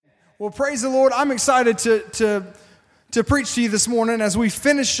Well, praise the Lord. I'm excited to preach to you this morning as we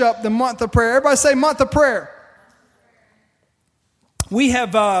finish up the month of prayer. Everybody say month of prayer. We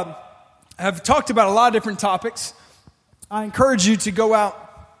have talked about a lot of different topics. I encourage you to go out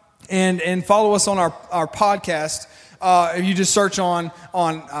and follow us on our podcast. If you just search on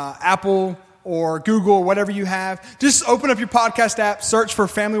Apple or Google or whatever you have, just open up your podcast app, search for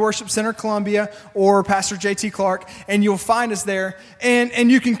Family Worship Center Columbia or Pastor J.T. Clark, and you'll find us there.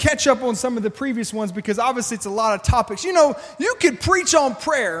 And you can catch up on some of the previous ones because obviously it's a lot of topics. You know, you could preach on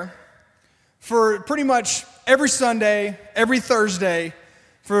prayer for pretty much every Sunday, every Thursday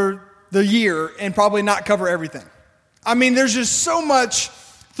for the year and probably not cover everything. I mean, there's just so much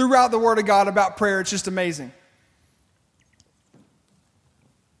throughout the Word of God about prayer. It's just amazing.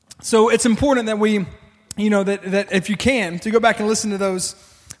 So it's important that we, that if you can, to go back and listen to those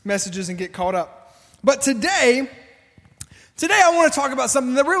messages and get caught up. But today I want to talk about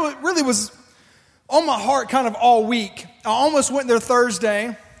something that really was on my heart kind of all week. I almost went there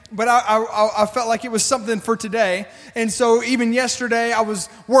Thursday, but I felt like it was something for today. And so even yesterday I was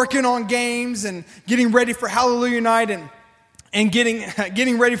working on games and getting ready for Hallelujah Night and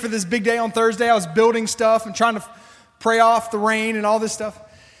getting ready for this big day on Thursday. I was building stuff and trying to pray off the rain and all this stuff.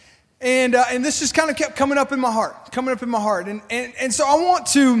 And this just kind of kept coming up in my heart. And so I want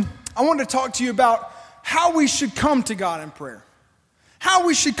to talk to you about how we should come to God in prayer. How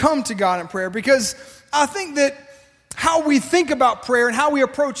we should come to God in prayer, because I think that how we think about prayer and how we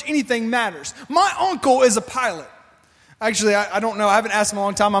approach anything matters. My uncle is a pilot. Actually, I don't know. I haven't asked him in a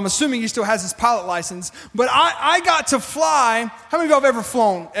long time. I'm assuming he still has his pilot license. But I got to fly. How many of y'all have ever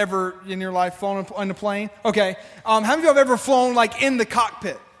flown in your life, flown in a plane? Okay. How many of y'all have ever flown like in the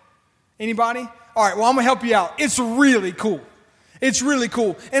cockpit? Anybody? All right, well, I'm going to help you out. It's really cool.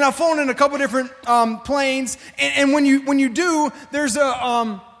 And I've flown in a couple different planes. And when you do, there's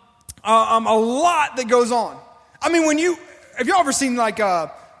a lot that goes on. I mean, have y'all ever seen like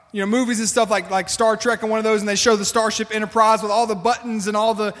movies and stuff like Star Trek and one of those, and they show the Starship Enterprise with all the buttons and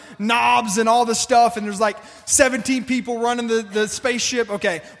all the knobs and all the stuff, and there's like 17 people running the spaceship.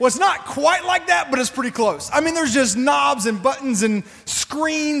 Okay, well, it's not quite like that, but it's pretty close. I mean, there's just knobs and buttons and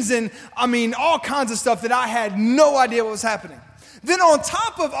screens and, all kinds of stuff that I had no idea what was happening. Then on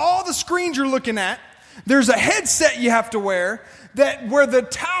top of all the screens you're looking at, there's a headset you have to wear where the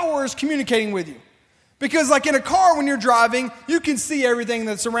tower is communicating with you. Because like in a car, when you're driving, you can see everything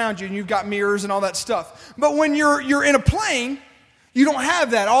that's around you, and you've got mirrors and all that stuff. But when you're in a plane, you don't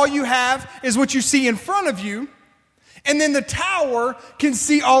have that. All you have is what you see in front of you, and then the tower can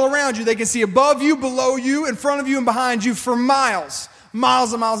see all around you. They can see above you, below you, in front of you, and behind you for miles and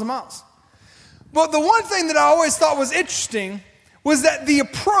miles and miles. But the one thing that I always thought was interesting was that the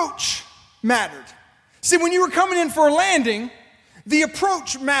approach mattered. See, when you were coming in for a landing, the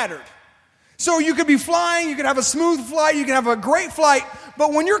approach mattered. So you could be flying, you could have a smooth flight, you can have a great flight,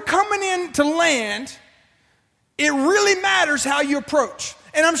 but when you're coming in to land, it really matters how you approach.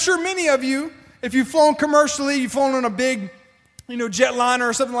 And I'm sure many of you, if you've flown commercially, you've flown on a big, jetliner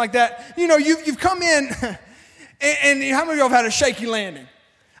or something like that, you've come in, and how many of y'all have had a shaky landing?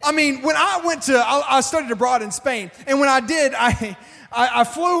 I mean, when I studied abroad in Spain, and when I did, I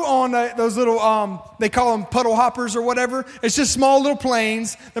flew on those little, they call them puddle hoppers or whatever. It's just small little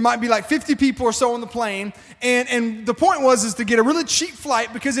planes. There might be like 50 people or so on the plane. And the point is to get a really cheap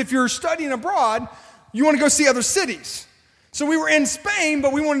flight, because if you're studying abroad, you want to go see other cities. So we were in Spain,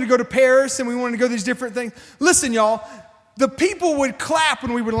 but we wanted to go to Paris, and we wanted to go to these different things. Listen, y'all, the people would clap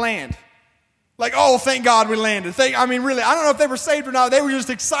when we would land. Like, oh, thank God we landed. Really, I don't know if they were saved or not. They were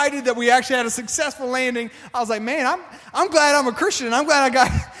just excited that we actually had a successful landing. I was like, man, I'm glad I'm a Christian. And I'm glad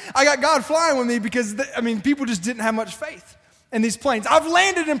I got God flying with me, because, people just didn't have much faith in these planes. I've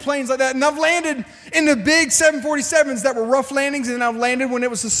landed in planes like that, and I've landed in the big 747s that were rough landings, and I've landed when it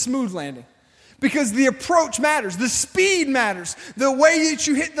was a smooth landing. Because the approach matters. The speed matters. The way that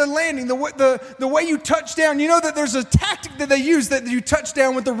you hit the landing, the way you touch down. You know that there's a tactic that they use, that you touch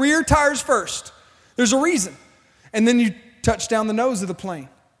down with the rear tires first. There's a reason. And then you touch down the nose of the plane.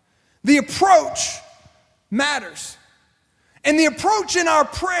 The approach matters. And the approach in our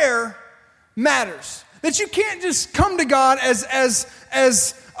prayer matters. That you can't just come to God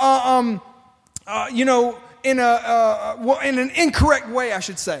in an incorrect way, I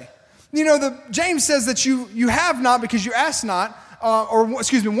should say. James says that you have not because you ask not,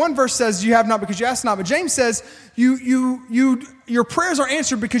 one verse says you have not because you ask not, but James says your prayers are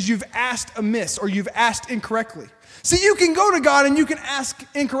answered because you've asked amiss, or you've asked incorrectly. See, you can go to God and you can ask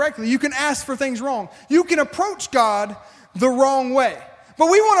incorrectly. You can ask for things wrong. You can approach God the wrong way. But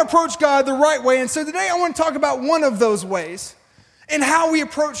we want to approach God the right way, and so today I want to talk about one of those ways. in how we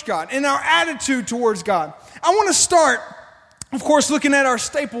approach God, in our attitude towards God. I want to start, of course, looking at our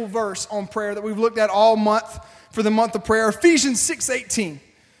staple verse on prayer that we've looked at all month for the month of prayer, Ephesians 6:18.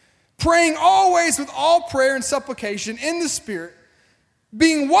 Praying always with all prayer and supplication in the Spirit,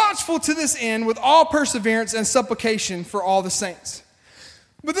 being watchful to this end with all perseverance and supplication for all the saints.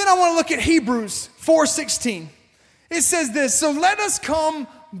 But then I want to look at Hebrews 4:16. It says this, so let us come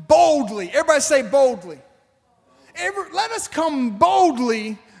boldly. Everybody say boldly. Let us come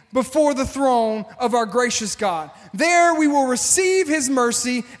boldly before the throne of our gracious God. There we will receive his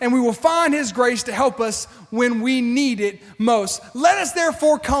mercy and we will find his grace to help us when we need it most. Let us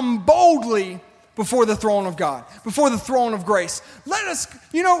therefore come boldly before the throne of God, before the throne of grace. Let us,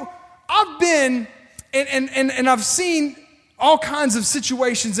 I've been and I've seen all kinds of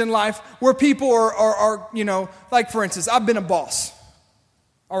situations in life where people are like for instance, I've been a boss,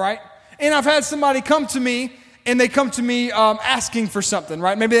 all right? And I've had somebody come to me and they come to me asking for something,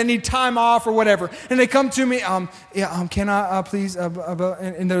 right? Maybe they need time off or whatever. And they come to me, can I please,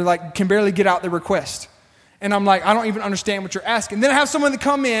 and they're like, can barely get out the request. And I'm like, I don't even understand what you're asking. Then I have someone that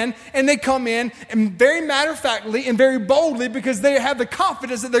come in and very matter-of-factly and very boldly because they have the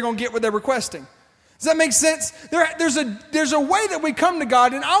confidence that they're going to get what they're requesting. Does that make sense? There's a way that we come to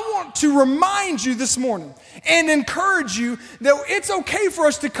God, and I want to remind you this morning and encourage you that it's okay for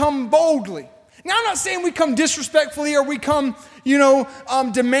us to come boldly. Now, I'm not saying we come disrespectfully or we come,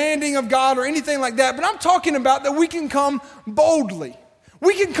 demanding of God or anything like that, but I'm talking about that we can come boldly.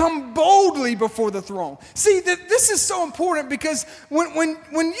 We can come boldly before the throne. See, this is so important because when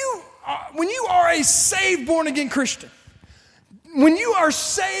you are a saved, born-again Christian, when you are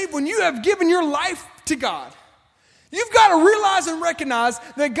saved, when you have given your life to God, you've got to realize and recognize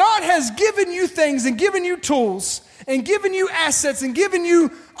that God has given you things and given you tools and given you assets and given you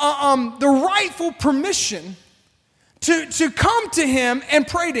the rightful permission to come to him and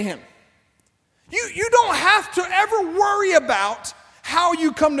pray to him. You don't have to ever worry about how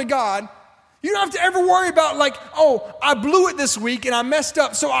you come to God. You don't have to ever worry about like, oh, I blew it this week and I messed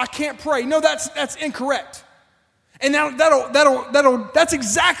up so I can't pray. No, that's incorrect. And that's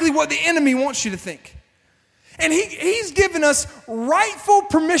exactly what the enemy wants you to think. And he's given us rightful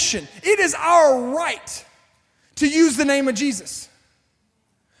permission. It is our right to use the name of Jesus.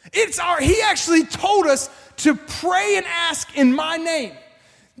 He actually told us to pray and ask in my name.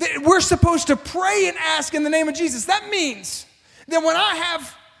 That we're supposed to pray and ask in the name of Jesus. That means that when I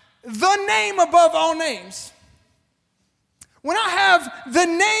have the name above all names, when I have the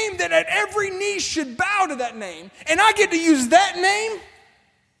name that at every knee should bow to that name, and I get to use that name,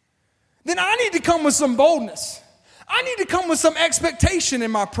 then I need to come with some boldness. I need to come with some expectation in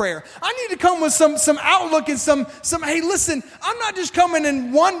my prayer. I need to come with some outlook and some, hey, listen, I'm not just coming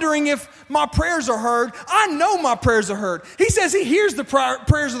and wondering if my prayers are heard. I know my prayers are heard. He says he hears the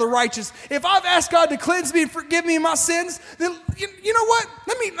prayers of the righteous. If I've asked God to cleanse me and forgive me my sins, then you know what?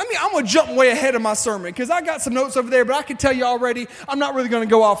 I'm going to jump way ahead of my sermon because I got some notes over there, but I can tell you already, I'm not really going to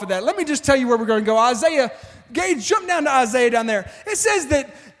go off of that. Let me just tell you where we're going to go. Gage, jump down to Isaiah down there. It says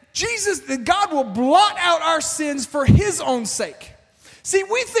that that God will blot out our sins for his own sake. See,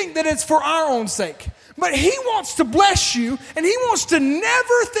 we think that it's for our own sake, but he wants to bless you and he wants to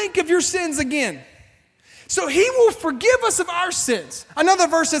never think of your sins again. So he will forgive us of our sins. Another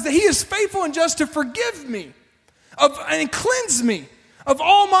verse says that he is faithful and just to forgive me and cleanse me of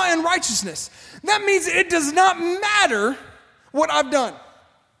all my unrighteousness. That means it does not matter what I've done.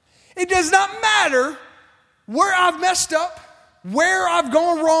 It does not matter where I've messed up, where I've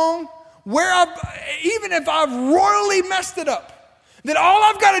gone wrong, even if I've royally messed it up, that all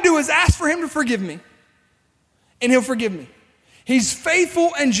I've got to do is ask for him to forgive me, and he'll forgive me. He's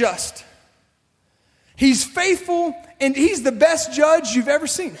faithful and just. He's faithful, and he's the best judge you've ever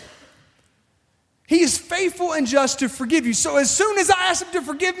seen. He is faithful and just to forgive you. So as soon as I ask him to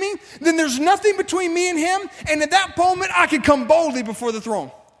forgive me, then there's nothing between me and him, and at that moment, I can come boldly before the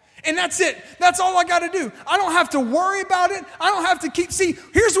throne. And that's it. That's all I got to do. I don't have to worry about it. I don't have to keep. See,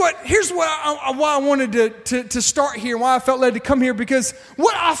 why I wanted to start here, why I felt led to come here, because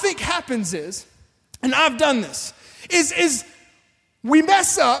what I think happens is, and I've done this, is we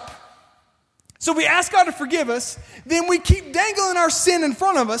mess up. So we ask God to forgive us. Then we keep dangling our sin in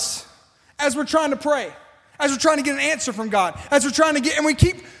front of us as we're trying to pray, as we're trying to get an answer from God, as we're trying to get, and we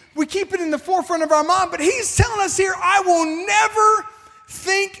keep it in the forefront of our mind. But he's telling us here, I will never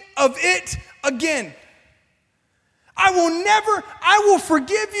think of it again. I will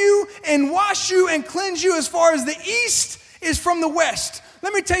forgive you and wash you and cleanse you as far as the east is from the west.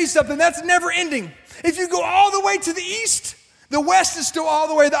 Let me tell you something, that's never ending. If you go all the way to the east, The west is still all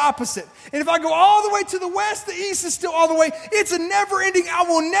the way the opposite. And if I go all the way to the west, the east is still all the way. It's a never ending. I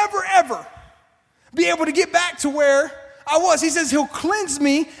will never, ever be able to get back to where I was. He says he'll cleanse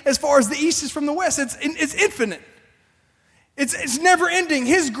me as far as the east is from the west. It's infinite. It's never ending.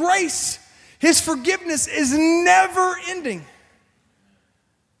 His grace, his forgiveness is never ending.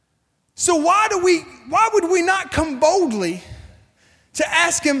 So why would we not come boldly to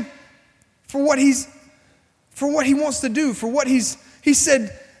ask him for what he wants to do, for what he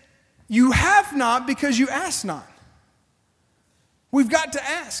said, you have not because you ask not. We've got to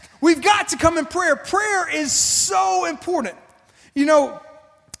ask. We've got to come in prayer. Prayer is so important. You know,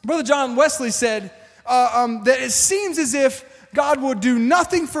 Brother John Wesley said that it seems as if God will do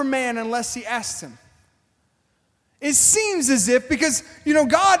nothing for man unless he asks him. It seems as if, because, you know,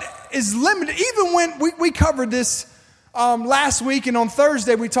 God is limited. Even when we covered this last week, and on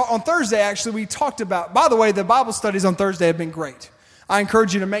Thursday, we talked about, by the way, the Bible studies on Thursday have been great. I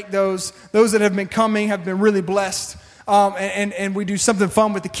encourage you to make those. Those that have been coming have been really blessed. And we do something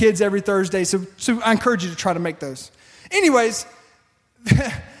fun with the kids every Thursday. So I encourage you to try to make those. Anyways,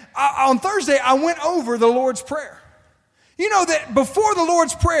 on Thursday, I went over the Lord's Prayer. You know that before the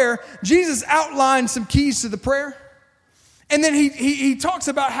Lord's Prayer, Jesus outlined some keys to the prayer. And then he talks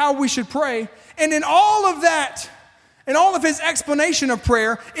about how we should pray. And in all of that, in all of his explanation of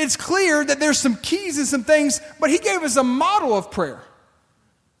prayer, it's clear that there's some keys and some things, but he gave us a model of prayer.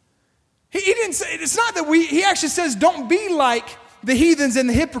 He didn't say, it's not that he actually says, don't be like the heathens and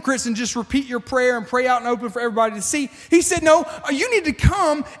the hypocrites and just repeat your prayer and pray out and open for everybody to see. He said, no, you need to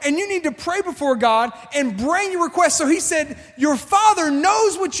come and you need to pray before God and bring your request. So he said, your Father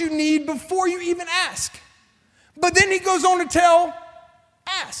knows what you need before you even ask. But then he goes on to tell,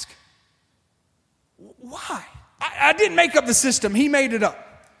 ask. Why? I didn't make up the system. He made it up.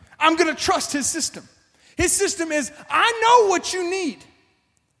 I'm going to trust his system. His system is, I know what you need.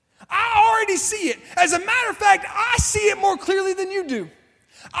 I already see it. As a matter of fact, I see it more clearly than you do.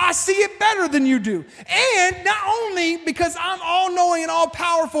 I see it better than you do. And not only because I'm all-knowing and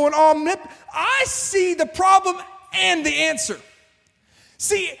all-powerful and omnipotent, I see the problem and the answer.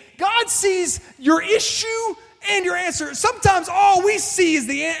 See, God sees your issue and your answer. Sometimes all we see is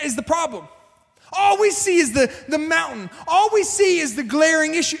the problem. All we see is the mountain. All we see is the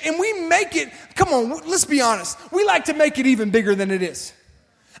glaring issue. And we make it, come on, let's be honest. We like to make it even bigger than it is.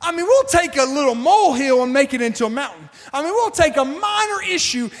 I mean, we'll take a little molehill and make it into a mountain. I mean, we'll take a minor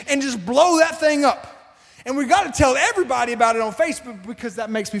issue and just blow that thing up. And we've got to tell everybody about it on Facebook because that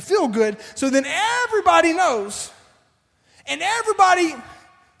makes me feel good. So then everybody knows and everybody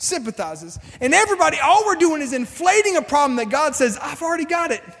sympathizes. And everybody, all we're doing is inflating a problem that God says, I've already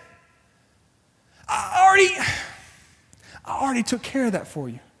got it. I already took care of that for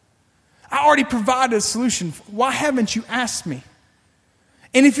you. I already provided a solution. Why haven't you asked me?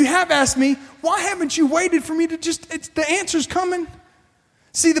 And if you have asked me, why haven't you waited for me to the answer's coming?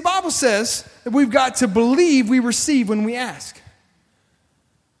 See, the Bible says that we've got to believe we receive when we ask.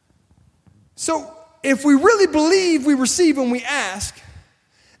 So if we really believe we receive when we ask,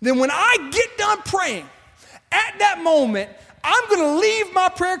 then when I get done praying, at that moment, I'm going to leave my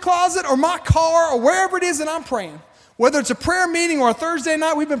prayer closet or my car or wherever it is that I'm praying. Whether it's a prayer meeting or a Thursday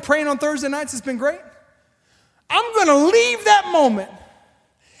night, we've been praying on Thursday nights, it's been great. I'm going to leave that moment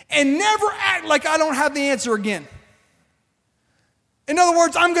and never act like I don't have the answer again. In other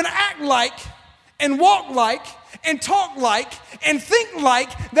words, I'm going to act like and walk like and talk like and think like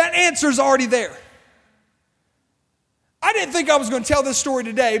that answer's already there. I didn't think I was going to tell this story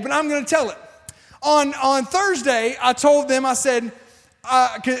today, but I'm going to tell it. On Thursday, I told them, I said,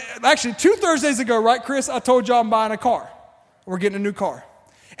 actually 2 Thursdays ago, right, Chris? I told y'all I'm buying a car. We're getting a new car.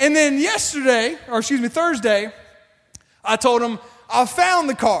 And then Thursday, I told them, I found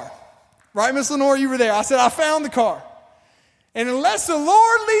the car. Right, Miss Lenore, you were there. I said, I found the car. And unless the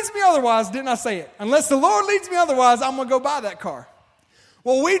Lord leads me otherwise, didn't I say it? Unless the Lord leads me otherwise, I'm going to go buy that car.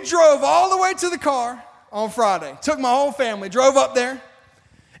 Well, we drove all the way to the car on Friday. Took my whole family, drove up there,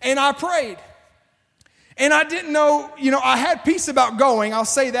 and I prayed. And I didn't know, I had peace about going, I'll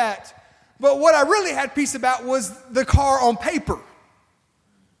say that. But what I really had peace about was the car on paper.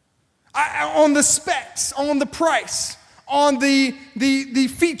 On the specs, on the price, on the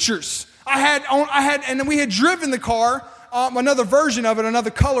features. And then we had driven the car, another version of it, another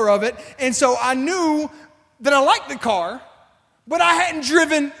color of it. And so I knew that I liked the car, but I hadn't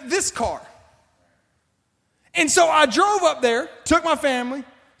driven this car. And so I drove up there, took my family,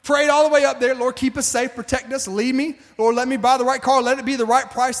 prayed all the way up there. Lord, keep us safe, protect us, lead me. Lord, let me buy the right car. Let it be the right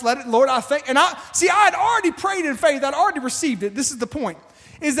price. Lord, I thank. And I had already prayed in faith. I'd already received it. This is the point,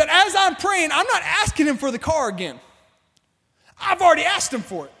 is that as I'm praying, I'm not asking him for the car again. I've already asked him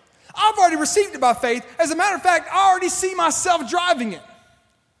for it. I've already received it by faith. As a matter of fact, I already see myself driving it.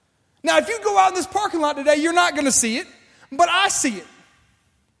 Now, if you go out in this parking lot today, you're not going to see it, but I see it.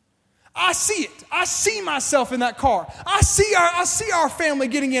 I see it. I see myself in that car. I see our family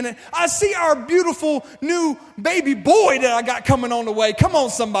getting in it. I see our beautiful new baby boy that I got coming on the way. Come on,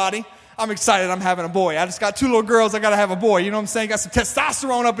 somebody. I'm excited I'm having a boy. I just got 2 little girls. I got to have a boy. You know what I'm saying? Got some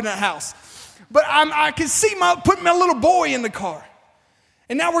testosterone up in that house. But I can see putting my little boy in the car.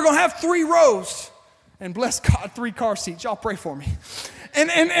 And now we're going to have 3 rows. And bless God, 3 car seats. Y'all pray for me.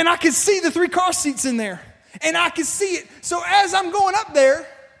 And I can see the 3 car seats in there. And I can see it. So as I'm going up there,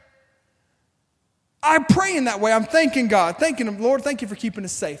 I'm praying that way. I'm thanking God. Thanking Him. Lord, thank you for keeping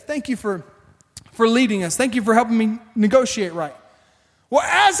us safe. Thank you for leading us. Thank you for helping me negotiate right. Well,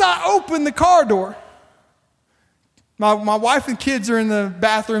 as I open the car door, my wife and kids are in the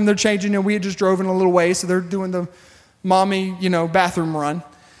bathroom. They're changing, and we had just drove in a little way, so they're doing the mommy, bathroom run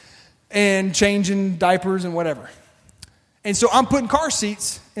and changing diapers and whatever. And so I'm putting car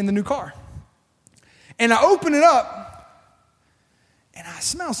seats in the new car. And I open it up, and I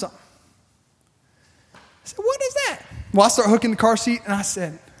smell something. I said, what is that? Well, I start hooking the car seat, and I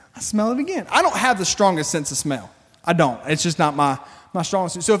said, I smell it again. I don't have the strongest sense of smell. I don't. It's just not my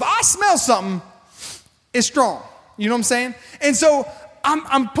strongest. So if I smell something, it's strong. You know what I'm saying? And so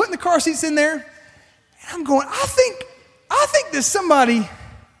I'm putting the car seats in there, and I'm going, I think there's somebody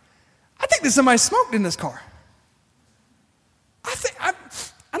smoked in this car.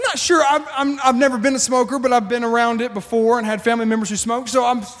 I'm not sure. I've never been a smoker, but I've been around it before and had family members who smoke, so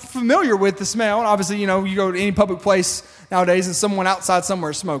I'm familiar with the smell. And obviously, you go to any public place nowadays and someone outside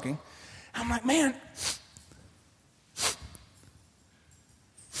somewhere is smoking. I'm like, man.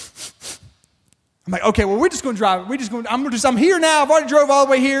 I'm like, okay, well, we're just going to drive it. I'm here now. I've already drove all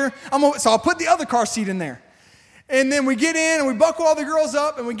the way here. So I'll put the other car seat in there. And then we get in and we buckle all the girls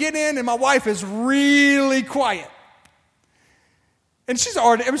up and we get in and my wife is really quiet. And she's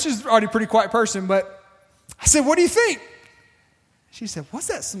already a pretty quiet person, but I said, what do you think? She said, what's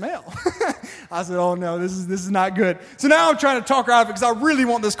that smell? I said, oh no, this is not good. So now I'm trying to talk her out of it because I really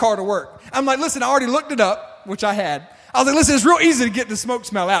want this car to work. I'm like, listen, I already looked it up, which I had. I was like, listen, it's real easy to get the smoke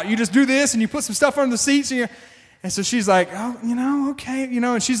smell out. You just do this and you put some stuff under the seats and so she's like, oh, okay,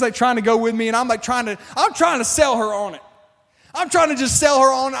 and she's like trying to go with me and I'm trying to sell her on it. I'm trying to just sell her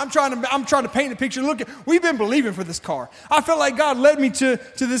on. I'm trying to paint a picture. Look, we've been believing for this car. I felt like God led me to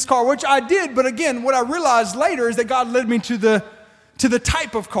this car, which I did. But again, what I realized later is that God led me to the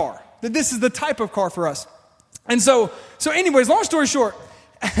type of car. That this is the type of car for us. And so anyways, long story short,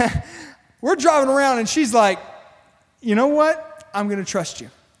 we're driving around and she's like, you know what? I'm going to trust you.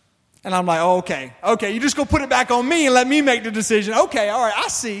 And I'm like, oh, okay. You just go put it back on me and let me make the decision. Okay, all right, I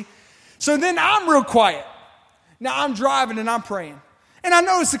see. So then I'm real quiet. Now I'm driving and I'm praying. And I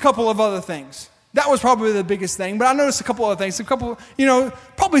noticed a couple of other things. That was probably the biggest thing. But I noticed a couple other things.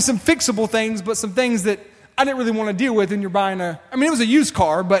 Probably some fixable things, but some things that I didn't really want to deal with when you're buying it was a used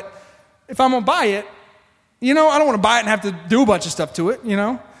car, but if I'm going to buy it, I don't want to buy it and have to do a bunch of stuff to it,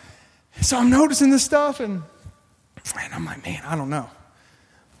 So I'm noticing this stuff and I'm like, man, I don't know.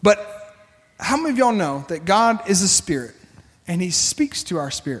 But how many of y'all know that God is a spirit and He speaks to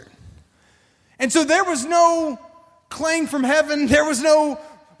our spirit? And so there was no clang from heaven. There was no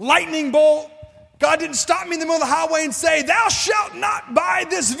lightning bolt. God didn't stop me in the middle of the highway and say, thou shalt not buy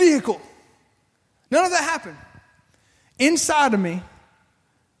this vehicle. None of that happened. Inside of me,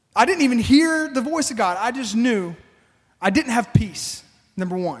 I didn't even hear the voice of God. I just knew I didn't have peace,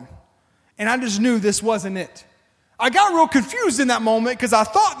 number one. And I just knew this wasn't it. I got real confused in that moment because I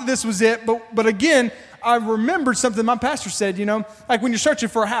thought that this was it. But again, I remembered something my pastor said, like when you're searching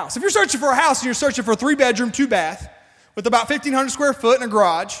for a house. If you're searching for a house and you're searching for a 3-bedroom, 2-bath with about 1,500 square foot and a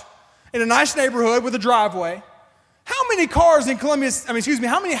garage in a nice neighborhood with a driveway, how many houses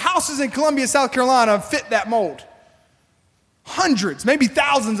in Columbia, South Carolina fit that mold? Hundreds, maybe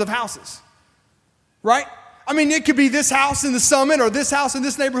thousands of houses, right? It could be this house in the Summit or this house in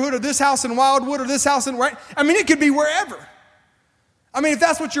this neighborhood or this house in Wildwood or this house in, right? It could be wherever. If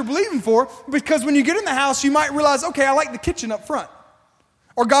that's what you're believing for, because when you get in the house, you might realize, okay, I like the kitchen up front.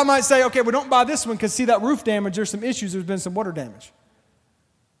 Or God might say, okay, well, don't buy this one because see that roof damage, there's some issues, there's been some water damage.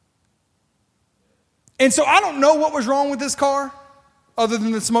 And so I don't know what was wrong with this car other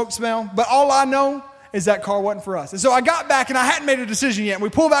than the smoke smell, but all I know is that car wasn't for us. And so I got back and I hadn't made a decision yet. And we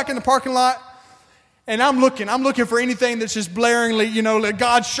pull back in the parking lot and I'm looking for anything that's just blaringly, let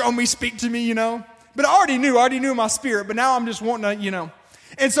God show me, speak to me, But I already knew my spirit, but now I'm just wanting to,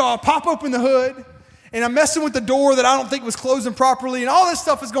 And so I pop open the hood and I'm messing with the door that I don't think was closing properly and all this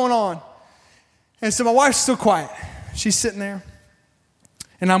stuff is going on. And so my wife's still quiet. She's sitting there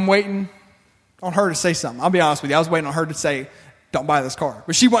And I'm waiting on her to say something. I'll be honest with you. I was waiting on her to say, don't buy this car.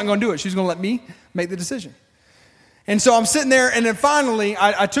 But she wasn't going to do it. She was going to let me make the decision. And so I'm sitting there, and then finally,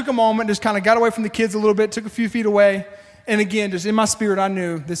 I took a moment, just kind of got away from the kids a little bit, took a few feet away. And again, just in my spirit, I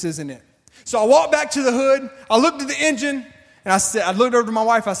knew this isn't it. So I walked back to the hood. I looked at the engine, and I looked over to my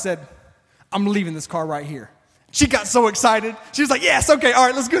wife. I said, I'm leaving this car right here. She got so excited. She was like, yes, okay, all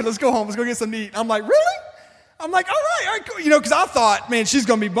right, let's go home. Let's go get something to eat. I'm like, really? I'm like, all right, cool. Because I thought, man, she's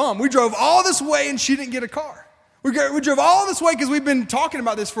going to be bummed. We drove all this way, and she didn't get a car. We drove all this way because we've been talking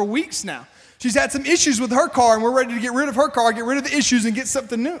about this for weeks now. She's had some issues with her car, and we're ready to get rid of her car, get rid of the issues, and get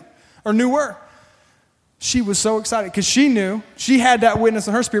something new or newer. She was so excited because she knew she had that witness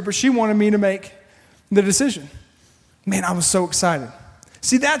in her spirit, but she wanted me to make the decision. Man, I was so excited.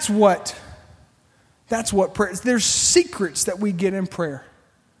 See, that's what prayer is. There's secrets that we get in prayer.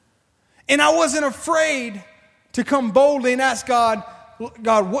 And I wasn't afraid to come boldly and ask God,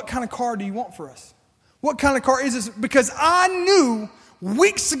 what kind of car do you want for us? What kind of car is this? Because I knew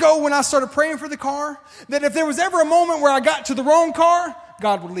weeks ago when I started praying for the car that if there was ever a moment where I got to the wrong car,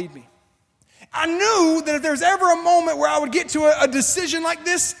 God would lead me. I knew that if there was ever a moment where I would get to a decision like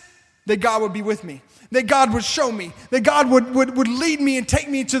this, that God would be with me, that God would show me, that God would lead me and take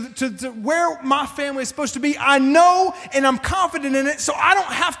me to where my family is supposed to be. I know and I'm confident in it, so I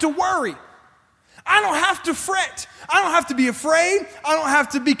don't have to worry. I don't have to fret. I don't have to be afraid. I don't have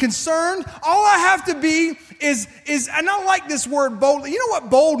to be concerned. All I have to be is and I like this word bold. You know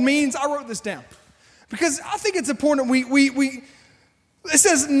what bold means? I wrote this down because I think it's important it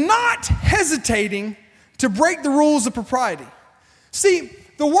says not hesitating to break the rules of propriety. See,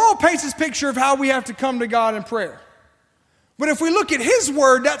 the world paints this picture of how we have to come to God in prayer. But if we look at His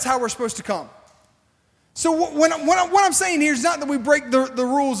word, that's how we're supposed to come. So what I'm saying here is not that we break the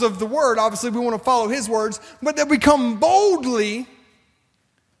rules of the word. Obviously, we want to follow His words. But that we come boldly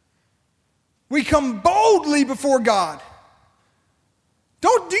before God. Do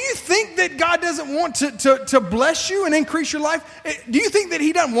you think that God doesn't want to bless you and increase your life? Do you think that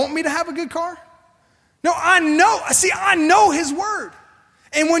He doesn't want me to have a good car? No, I know. See, I know His word.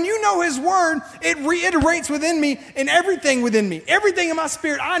 And when you know His word, it reiterates within me and everything within me. Everything in my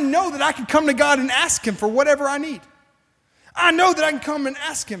spirit, I know that I can come to God and ask Him for whatever I need. I know that I can come and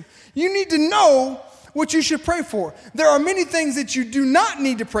ask Him. You need to know what you should pray for. There are many things that you do not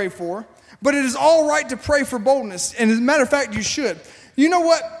need to pray for, but it is all right to pray for boldness. And as a matter of fact, you should. You know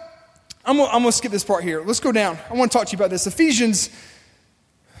what? I'm going to skip this part here. Let's go down. I want to talk to you about this. Ephesians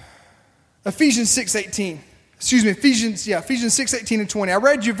 6:18. Ephesians 6:18 and 20. I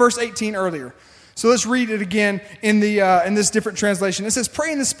read you verse 18 earlier. So let's read it again in this different translation. It says,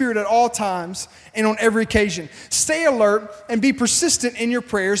 pray in the Spirit at all times and on every occasion. Stay alert and be persistent in your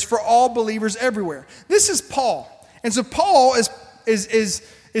prayers for all believers everywhere. This is Paul. And so Paul is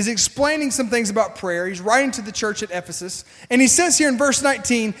explaining some things about prayer. He's writing to the church at Ephesus. And he says here in verse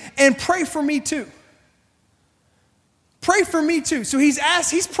 19, and pray for me too. Pray for me too. So he's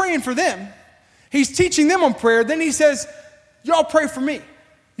praying for them. He's teaching them on prayer. Then he says, y'all pray for me.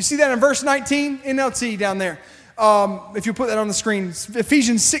 You see that in verse 19, NLT down there. If you put that on the screen,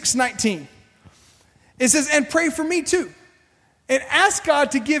 Ephesians 6:19. It says, and pray for me too. And ask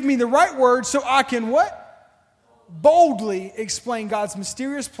God to give me the right words so I can what? Boldly explain God's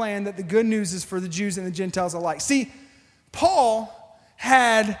mysterious plan that the good news is for the Jews and the Gentiles alike. See, Paul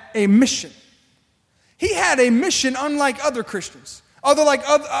had a mission. He had a mission unlike other Christians.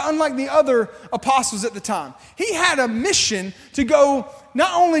 Unlike the other apostles at the time. He had a mission to go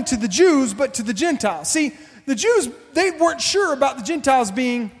not only to the Jews, but to the Gentiles. See, the Jews, they weren't sure about the Gentiles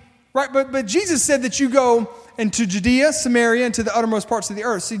being, right? But Jesus said that you go into Judea, Samaria, and to the uttermost parts of the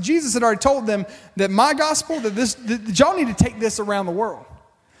earth. See, Jesus had already told them that my gospel, that y'all need to take this around the world.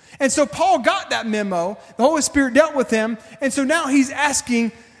 And so Paul got that memo. The Holy Spirit dealt with him. And so now he's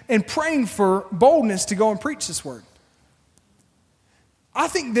asking and praying for boldness to go and preach this word. I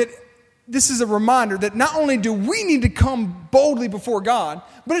think that this is a reminder that not only do we need to come boldly before God,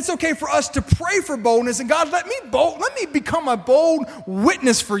 but it's okay for us to pray for boldness. And God, let me become a bold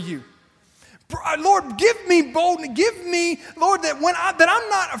witness for you. Lord, give me boldness. Give me, Lord, that I'm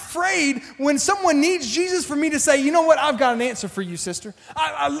not afraid when someone needs Jesus for me to say, you know what, I've got an answer for you, sister.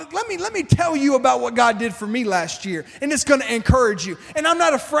 Let me tell you about what God did for me last year, and it's going to encourage you. And I'm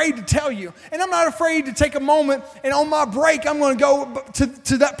not afraid to tell you. And I'm not afraid to take a moment, and on my break, I'm going to go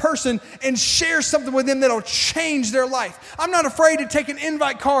to that person and share something with them that'll change their life. I'm not afraid to take an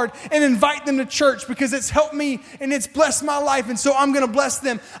invite card and invite them to church because it's helped me and it's blessed my life, and so I'm going to bless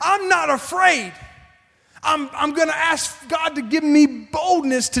them. I'm not afraid. I'm going to ask God to give me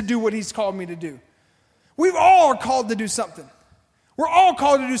boldness to do what He's called me to do. We all are called to do something. We're all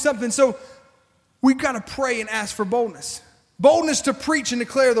called to do something. So we've got to pray and ask for boldness. Boldness to preach and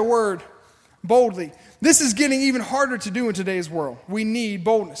declare the word boldly. This is getting even harder to do in today's world. We need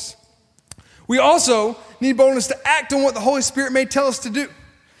boldness. We also need boldness to act on what the Holy Spirit may tell us to do.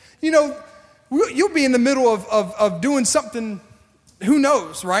 You know, you'll be in the middle of doing something, who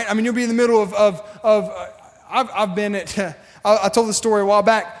knows, right? I mean, you'll be in the middle I've been at, I told the story a while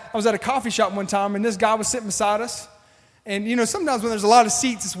back. I was at a coffee shop one time, and this guy was sitting beside us. And, you know, sometimes when there's a lot of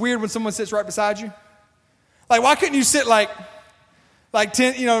seats, it's weird when someone sits right beside you. Like, why couldn't you sit like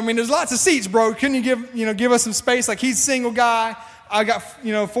 10, you know, I mean, there's lots of seats, bro. Couldn't you give us some space? Like, he's a single guy. I got,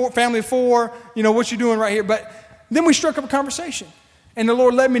 family of 4, what you doing right here? But then we struck up a conversation. And the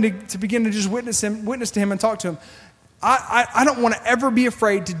Lord led me to begin to just witness to him and talk to him. I don't want to ever be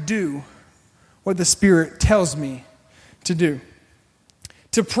afraid to do what the Spirit tells me to do.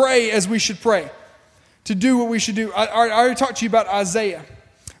 To pray as we should pray. To do what we should do. I already talked to you about Isaiah.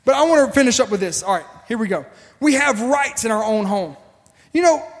 But I want to finish up with this. All right, here we go. We have rights in our own home. You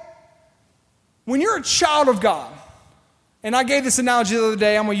know, when you're a child of God, and I gave this analogy the other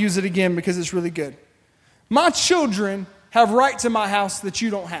day, I'm going to use it again because it's really good. My children have rights in my house that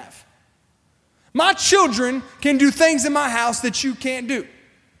you don't have. My children can do things in my house that you can't do.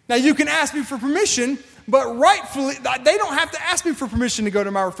 Now, you can ask me for permission, but rightfully, they don't have to ask me for permission to go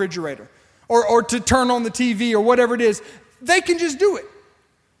to my refrigerator or to turn on the TV or whatever it is. They can just do it.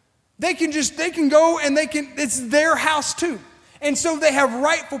 They can go and it's their house too. And so they have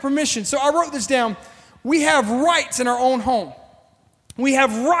rightful permission. So I wrote this down. We have rights in our own home. We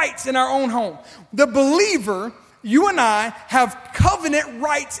have rights in our own home. The believer, you and I, have covenant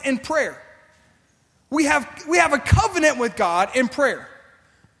rights in prayer. We have a covenant with God in prayer.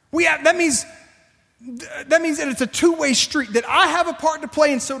 That means that it's a two-way street, that I have a part to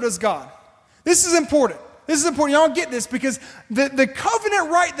play and so does God. This is important. Y'all get this because the covenant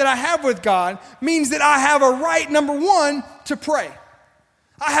right that I have with God means that I have a right, number one, to pray.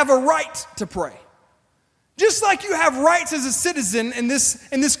 I have a right to pray. Just like you have rights as a citizen in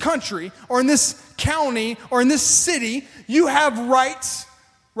this country or in this county or in this city, you have rights,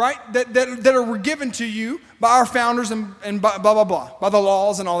 right, that were given to you by our founders and blah, blah, blah, by the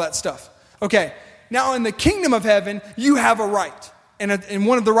laws and all that stuff. Okay, now in the kingdom of heaven, you have a right. And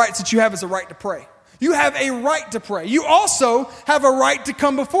one of the rights that you have is a right to pray. You have a right to pray. You also have a right to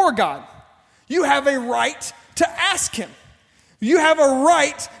come before God. You have a right to ask Him. You have a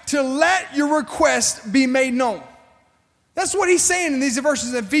right to let your request be made known. That's what he's saying in these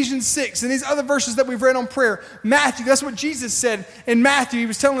verses in Ephesians 6 and these other verses that we've read on prayer. Matthew, that's what Jesus said in Matthew. He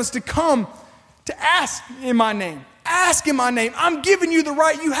was telling us to come to ask in my name. Ask in my name. I'm giving you the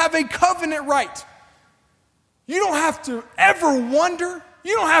right. You have a covenant right. You don't have to ever wonder.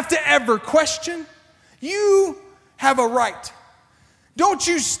 You don't have to ever question. You have a right. Don't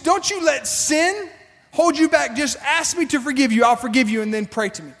you let sin hold you back. Just ask me to forgive you. I'll forgive you, and then pray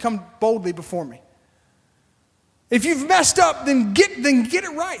to me. Come boldly before me. If you've messed up, then get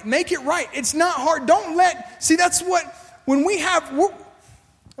it right. Make it right. It's not hard. That's what, when we have, let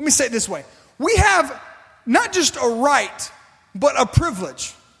me say it this way. We have not just a right, but a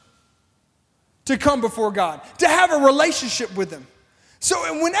privilege to come before God, to have a relationship with Him. So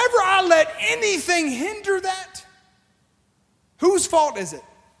whenever I let anything hinder that, whose fault is it?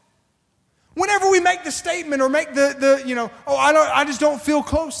 Whenever we make the statement or make I just don't feel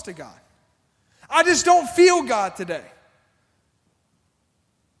close to God. I just don't feel God today.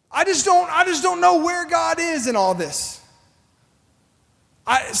 I just don't know where God is in all this.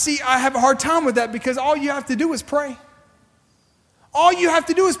 I have a hard time with that because all you have to do is pray. All you have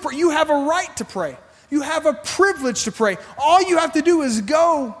to do is pray. You have a right to pray. You have a privilege to pray. All you have to do is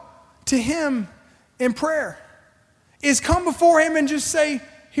go to Him in prayer. Is come before Him and just say,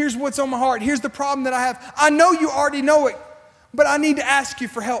 here's what's on my heart. Here's the problem that I have. I know you already know it, but I need to ask you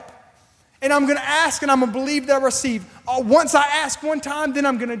for help. And I'm going to ask and I'm going to believe that I receive. Once I ask one time, then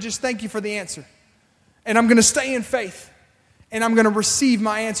I'm going to just thank you for the answer. And I'm going to stay in faith. And I'm going to receive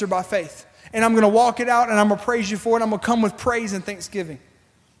my answer by faith. And I'm going to walk it out and I'm going to praise you for it. I'm going to come with praise and thanksgiving.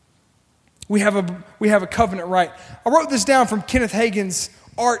 We have a covenant right. I wrote this down from Kenneth Hagin's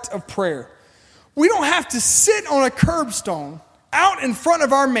Art of Prayer. We don't have to sit on a curbstone out in front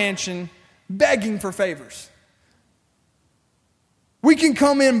of our mansion begging for favors. We can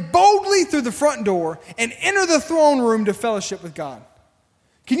come in boldly through the front door and enter the throne room to fellowship with God.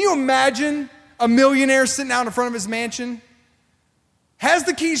 Can you imagine a millionaire sitting out in front of his mansion, has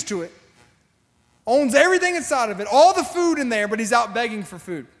the keys to it, owns everything inside of it, all the food in there, but he's out begging for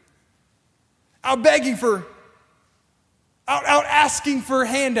food. Out asking for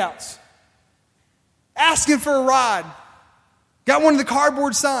handouts. Asking for a ride. got one of the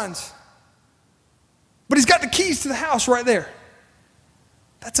cardboard signs, but he's got the keys to the house right there.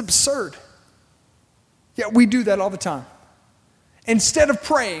 That's absurd. Yet we do that all the time. Instead of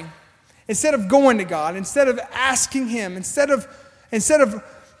praying, instead of going to God, instead of asking him, instead of,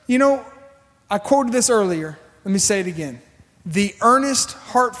 I quoted this earlier. Let me say it again. The earnest,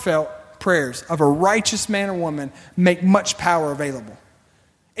 heartfelt prayers of a righteous man or woman make much power available.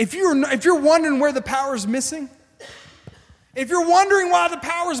 If you're wondering where the power is missing, if you're wondering why the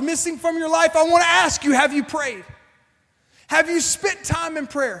power is missing from your life, I want to ask you, have you prayed? Have you spent time in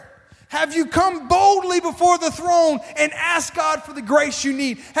prayer? Have you come boldly before the throne and asked God for the grace you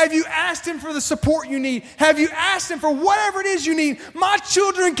need? Have you asked him for the support you need? Have you asked him for whatever it is you need? My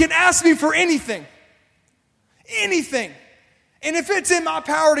children can ask me for anything. Anything. And if it's in my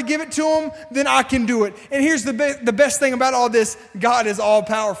power to give it to them, then I can do it. And here's the best thing about all this. God is all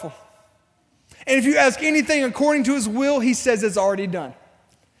powerful. And if you ask anything according to his will, he says it's already done.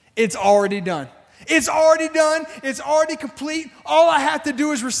 It's already done. It's already done. It's already complete. All I have to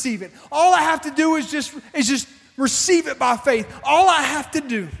do is receive it. All I have to do is just receive it by faith. All I have to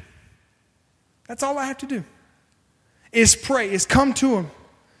do, that's all I have to do, is pray, is come to him.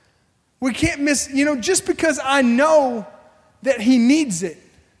 We can't miss, just because I know that he needs it.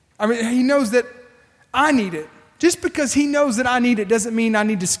 He knows that I need it. Just because he knows that I need it doesn't mean I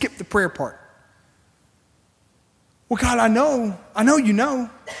need to skip the prayer part. Well, God, I know you know.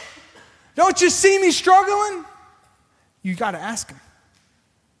 Don't you see me struggling? You got to ask him.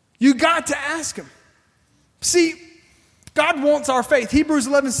 You got to ask him. See, God wants our faith. Hebrews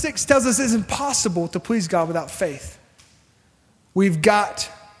 11:6 tells us it's impossible to please God without faith. We've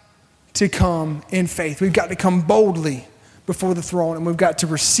got to come in faith. We've got to come boldly before the throne, and we've got to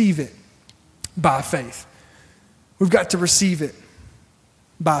receive it by faith. We've got to receive it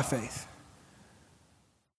by faith.